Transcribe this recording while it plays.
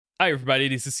Hi everybody,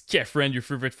 this is Kefren, your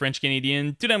favorite French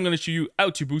Canadian. Today I'm going to show you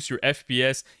how to boost your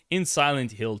FPS in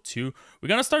Silent Hill 2. We're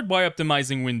going to start by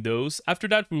optimizing Windows. After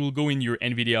that we will go in your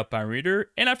NVIDIA parameter,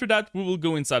 and after that we will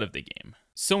go inside of the game.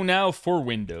 So now for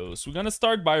Windows, we're going to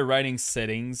start by writing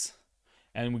settings,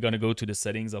 and we're going to go to the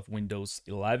settings of Windows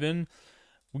 11.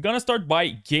 We're going to start by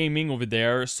gaming over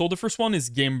there. So the first one is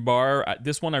game bar.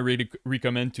 This one I really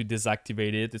recommend to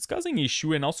deactivate it. It's causing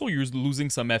issue, and also you're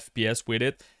losing some FPS with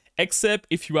it. Except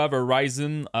if you have a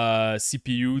Ryzen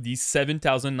CPU, the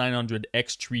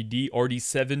 7900X3D or the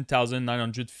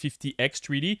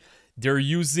 7950X3D, they're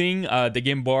using the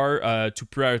game bar to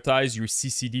prioritize your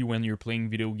CCD when you're playing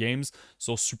video games.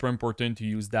 So super important to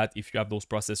use that if you have those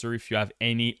processors. If you have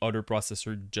any other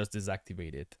processor, just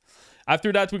deactivate it.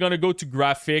 After that, we're going to go to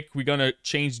graphic. We're going to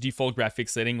change default graphic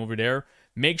setting over there.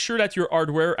 Make sure that your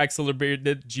hardware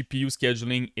accelerated GPU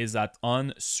scheduling is at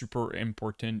on. Super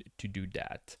important to do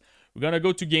that. We're going to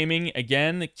go to gaming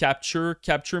again, capture,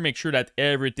 make sure that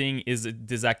everything is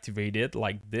deactivated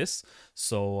like this.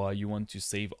 So you want to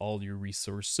save all your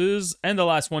resources. And the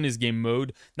last one is game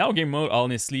mode. Now game mode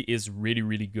honestly is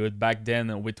really good. Back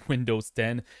then with Windows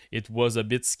 10, it was a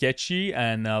bit sketchy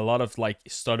and a lot of like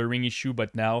stuttering issue,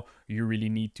 but now you really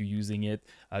need to using it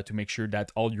to make sure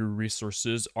that all your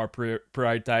resources are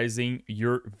prioritizing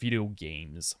your video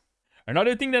games.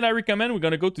 Another thing that I recommend, we're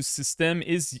going to go to system,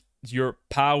 is your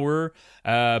power.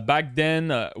 Back then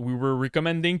we were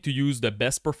recommending to use the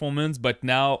best performance, but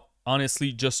now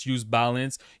honestly just use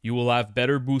balance. You will have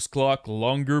better boost clock,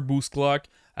 longer boost clock.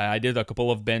 I did a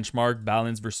couple of benchmark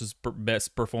balance versus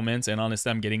best performance, and honestly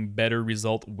I'm getting better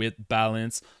result with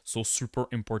balance, so super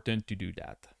important to do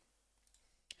that.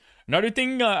 Another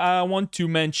thing I want to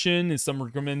mention is some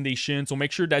recommendations. So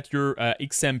make sure that your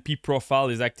XMP profile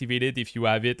is activated if you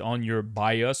have it on your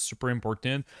BIOS. Super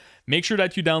important. Make sure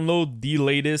that you download the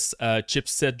latest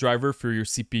chipset driver for your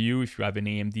CPU if you have an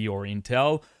AMD or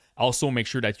Intel. Also, make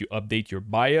sure that you update your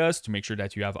BIOS to make sure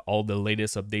that you have all the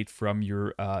latest update from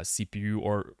your CPU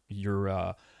or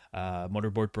your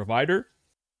motherboard provider.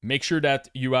 Make sure that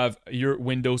you have your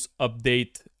Windows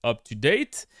update up to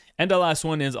date. And the last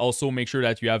one is also make sure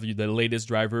that you have the latest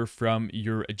driver from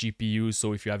your GPU.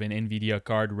 So if you have an NVIDIA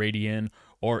card, Radeon,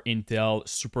 or Intel,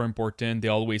 super important. They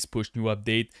always push new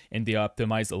update and they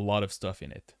optimize a lot of stuff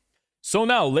in it. So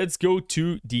now let's go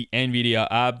to the NVIDIA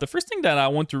app. The first thing that I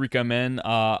want to recommend,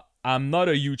 I'm not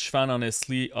a huge fan,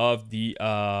 honestly, of the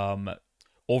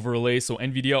overlay. So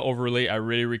NVIDIA overlay, I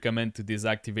really recommend to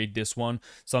deactivate this one.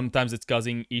 Sometimes it's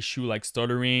causing issue like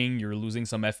stuttering, you're losing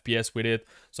some FPS with it,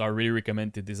 so I really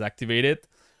recommend to deactivate it.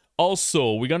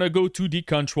 Also, we're gonna go to the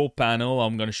control panel.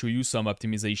 I'm gonna show you some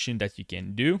optimization that you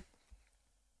can do.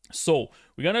 So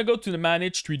we're gonna go to the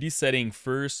manage 3D setting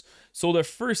first. So the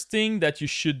first thing that you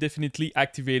should definitely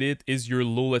activate it is your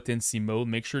low latency mode.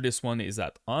 Make sure this one is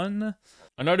at on.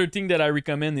 Another thing that I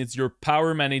recommend is your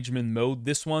power management mode.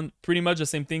 This one pretty much the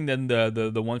same thing than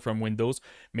the one from Windows.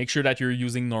 Make sure that you're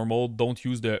using normal. Don't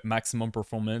use the maximum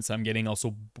performance. I'm getting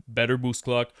also better boost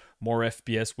clock, more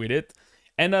FPS with it.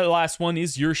 And the last one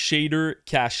is your shader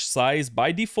cache size.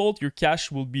 By default, your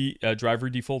cache will be driver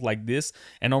default like this,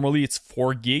 and normally it's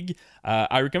 4 gig.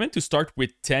 I recommend to start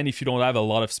with 10 if you don't have a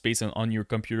lot of space on your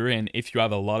computer, and if you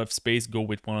have a lot of space, go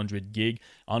with 100 gig.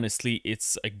 Honestly,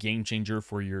 it's a game changer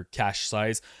for your cache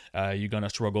size. You're gonna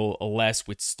struggle less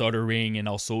with stuttering, and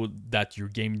also that your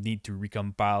game need to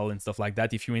recompile and stuff like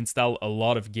that. If you install a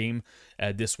lot of game,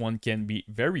 this one can be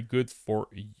very good for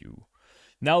you.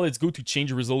 Now let's go to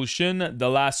change resolution. The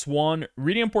last one,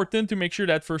 really important to make sure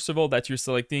that first of all that you're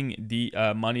selecting the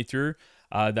monitor,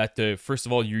 first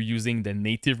of all you're using the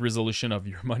native resolution of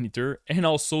your monitor, and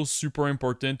also super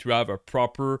important to have a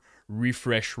proper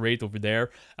refresh rate over there.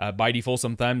 By default,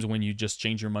 sometimes when you just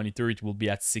change your monitor, it will be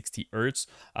at 60 Hz.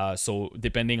 So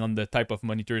depending on the type of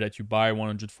monitor that you buy,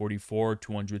 144,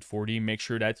 240, make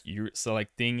sure that you're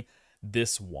selecting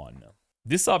this one.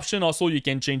 This option also, you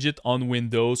can change it on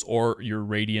Windows or your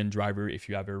Radeon driver if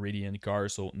you have a Radeon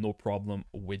card, so no problem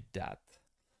with that.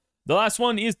 The last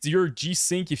one is your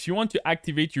G-Sync. If you want to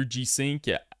activate your G-Sync,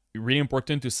 really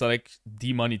important to select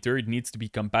the monitor. It needs to be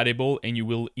compatible, and you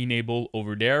will enable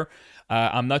over there.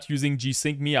 I'm not using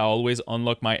G-Sync me. I always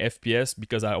unlock my FPS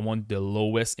because I want the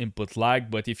lowest input lag,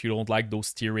 but if you don't like those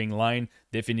steering line,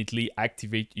 definitely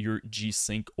activate your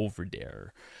G-Sync over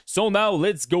there. So now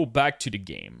let's go back to the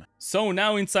game. So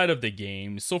now inside of the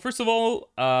game, so first of all,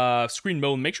 screen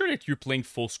mode, make sure that you're playing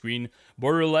full screen.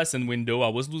 Borderless and window, I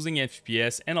was losing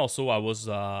FPS, and also I was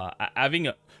having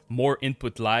more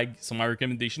input lag. So my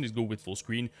recommendation recommendation is go with full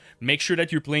screen. Make sure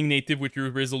that you're playing native with your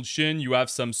resolution. You have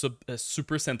some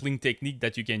super sampling technique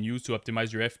that you can use to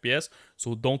optimize your FPS,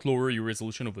 so don't lower your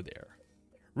resolution over there.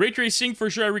 Ray tracing, for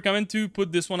sure, I recommend to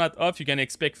put this one at off. You can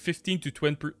expect 15 to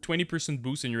 20%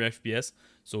 boost in your FPS,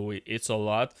 so it's a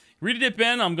lot. Really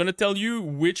depend. I'm gonna tell you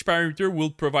which parameter will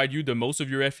provide you the most of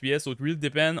your FPS, so it really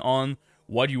depends on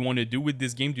what you want to do with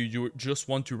this game. Do you just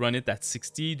want to run it at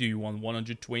 60? Do you want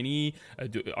 120?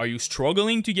 Are you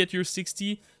struggling to get your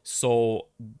 60? So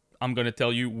I'm gonna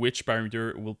tell you which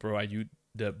parameter will provide you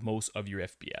the most of your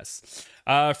FPS.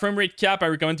 Frame rate cap, I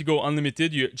recommend to go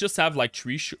unlimited. You just have like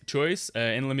 3 choice.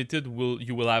 Unlimited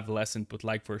you will have less input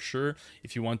lag for sure.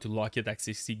 If you want to lock it at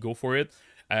 60, go for it.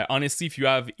 Honestly, if you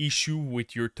have issue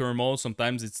with your thermal,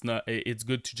 sometimes it's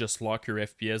good to just lock your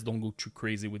FPS. Don't go too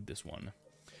crazy with this one.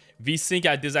 VSync,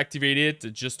 I deactivate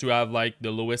it just to have like the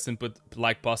lowest input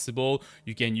lag possible.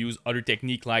 You can use other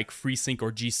technique like FreeSync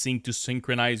or G-Sync to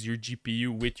synchronize your GPU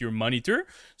with your monitor.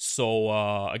 So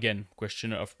again,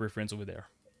 question of preference over there.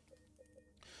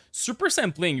 Super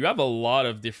sampling, you have a lot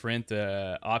of different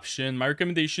options. My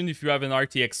recommendation, if you have an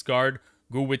RTX card,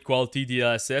 go with quality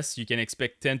DLSS. You can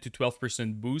expect 10 to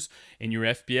 12% boost in your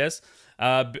FPS.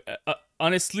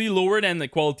 Honestly, lower than the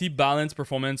quality, balance,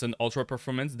 performance, and ultra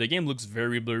performance, the game looks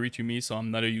very blurry to me, so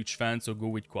I'm not a huge fan, so go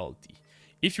with quality.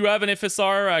 If you have an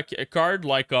FSR card,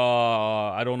 like,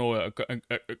 I don't know, a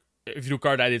video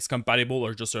card that is compatible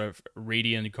or just a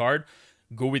Radeon card,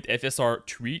 go with FSR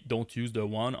 3, don't use the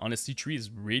 1. Honestly, 3 is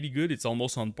really good. It's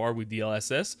almost on par with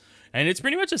DLSS. And it's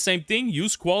pretty much the same thing.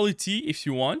 Use quality if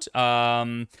you want.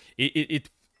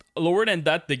 Lower than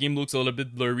that, the game looks a little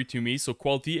bit blurry to me. So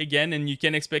quality again, and you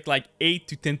can expect like 8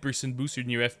 to 10% boost in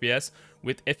your FPS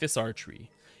with FSR 3.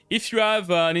 If you have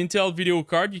an Intel video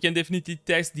card, you can definitely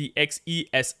test the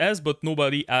XeSS, but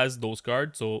nobody has those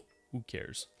cards, so who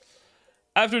cares?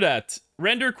 After that,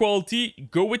 render quality,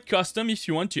 go with custom if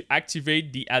you want to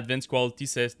activate the advanced quality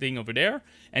setting over there.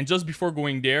 And just before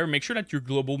going there, make sure that your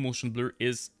global motion blur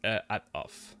is at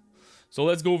off. So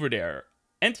let's go over there.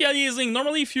 Anti-aliasing,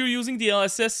 normally if you're using the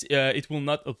DLSS, it will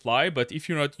not apply, but if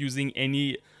you're not using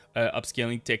any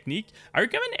upscaling technique, I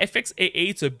recommend FXAA.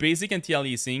 It's a basic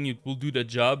anti-aliasing, it will do the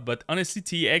job, but honestly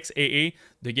TXAA,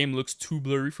 the game looks too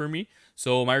blurry for me.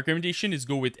 So my recommendation is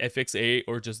go with FXAA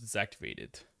or just deactivate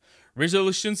it.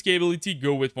 Resolution scalability,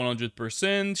 go with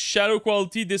 100%. Shadow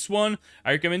quality, this one,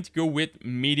 I recommend to go with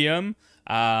medium.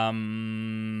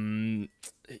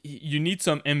 You need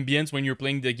some ambience when you're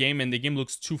playing the game, and the game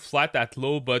looks too flat at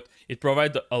low, but it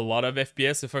provides a lot of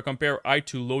FPS. If I compare high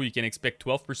to low, you can expect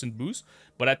 12% boost,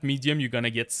 but at medium, you're gonna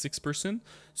get 6%.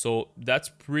 So that's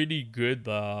pretty good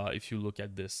if you look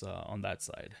at this on that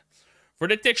side. For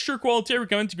the texture quality, I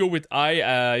recommend to go with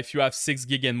high. If you have 6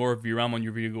 gig and more of VRAM on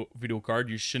your video card,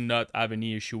 you should not have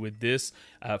any issue with this.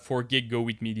 4 gig, go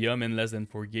with medium, and less than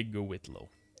 4 gig, go with low.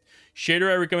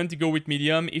 Shader, I recommend to go with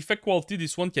medium. Effect quality,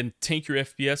 this one can tank your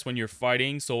FPS when you're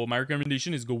fighting, so my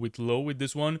recommendation is go with low with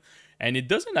this one. And it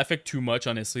doesn't affect too much,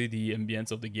 honestly, the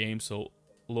ambience of the game, so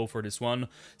low for this one.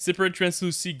 Separate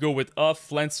translucency, go with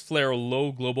off. Lens flare,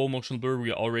 low. Global motion blur,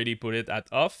 we already put it at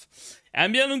off.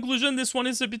 Ambient occlusion, this one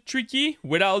is a bit tricky.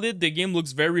 Without it, the game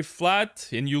looks very flat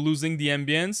and you're losing the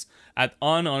ambience. At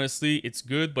on, honestly, it's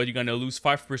good, but you're gonna lose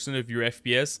 5% of your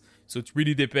FPS. So it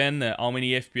really depends how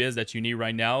many FPS that you need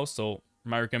right now. So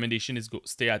my recommendation is go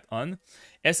stay at on.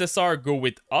 SSR, go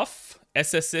with off.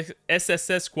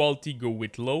 SSS quality, go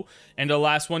with low. And the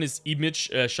last one is image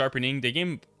sharpening. The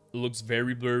game looks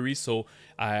very blurry, so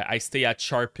I stay at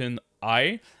sharpen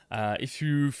high. If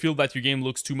you feel that your game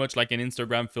looks too much like an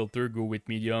Instagram filter, go with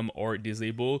medium or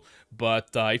disable. But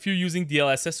if you're using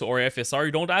DLSS or FSR,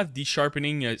 you don't have the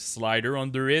sharpening slider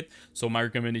under it, so my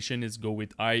recommendation is go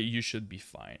with high. You should be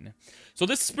fine. So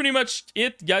this is pretty much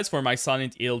it, guys, for my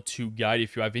Silent Hill 2 guide.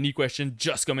 If you have any question,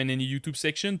 just comment in the YouTube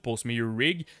section, post me your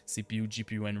rig, CPU,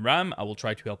 GPU, and RAM. I will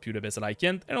try to help you the best that I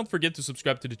can. And don't forget to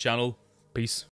subscribe to the channel. Peace.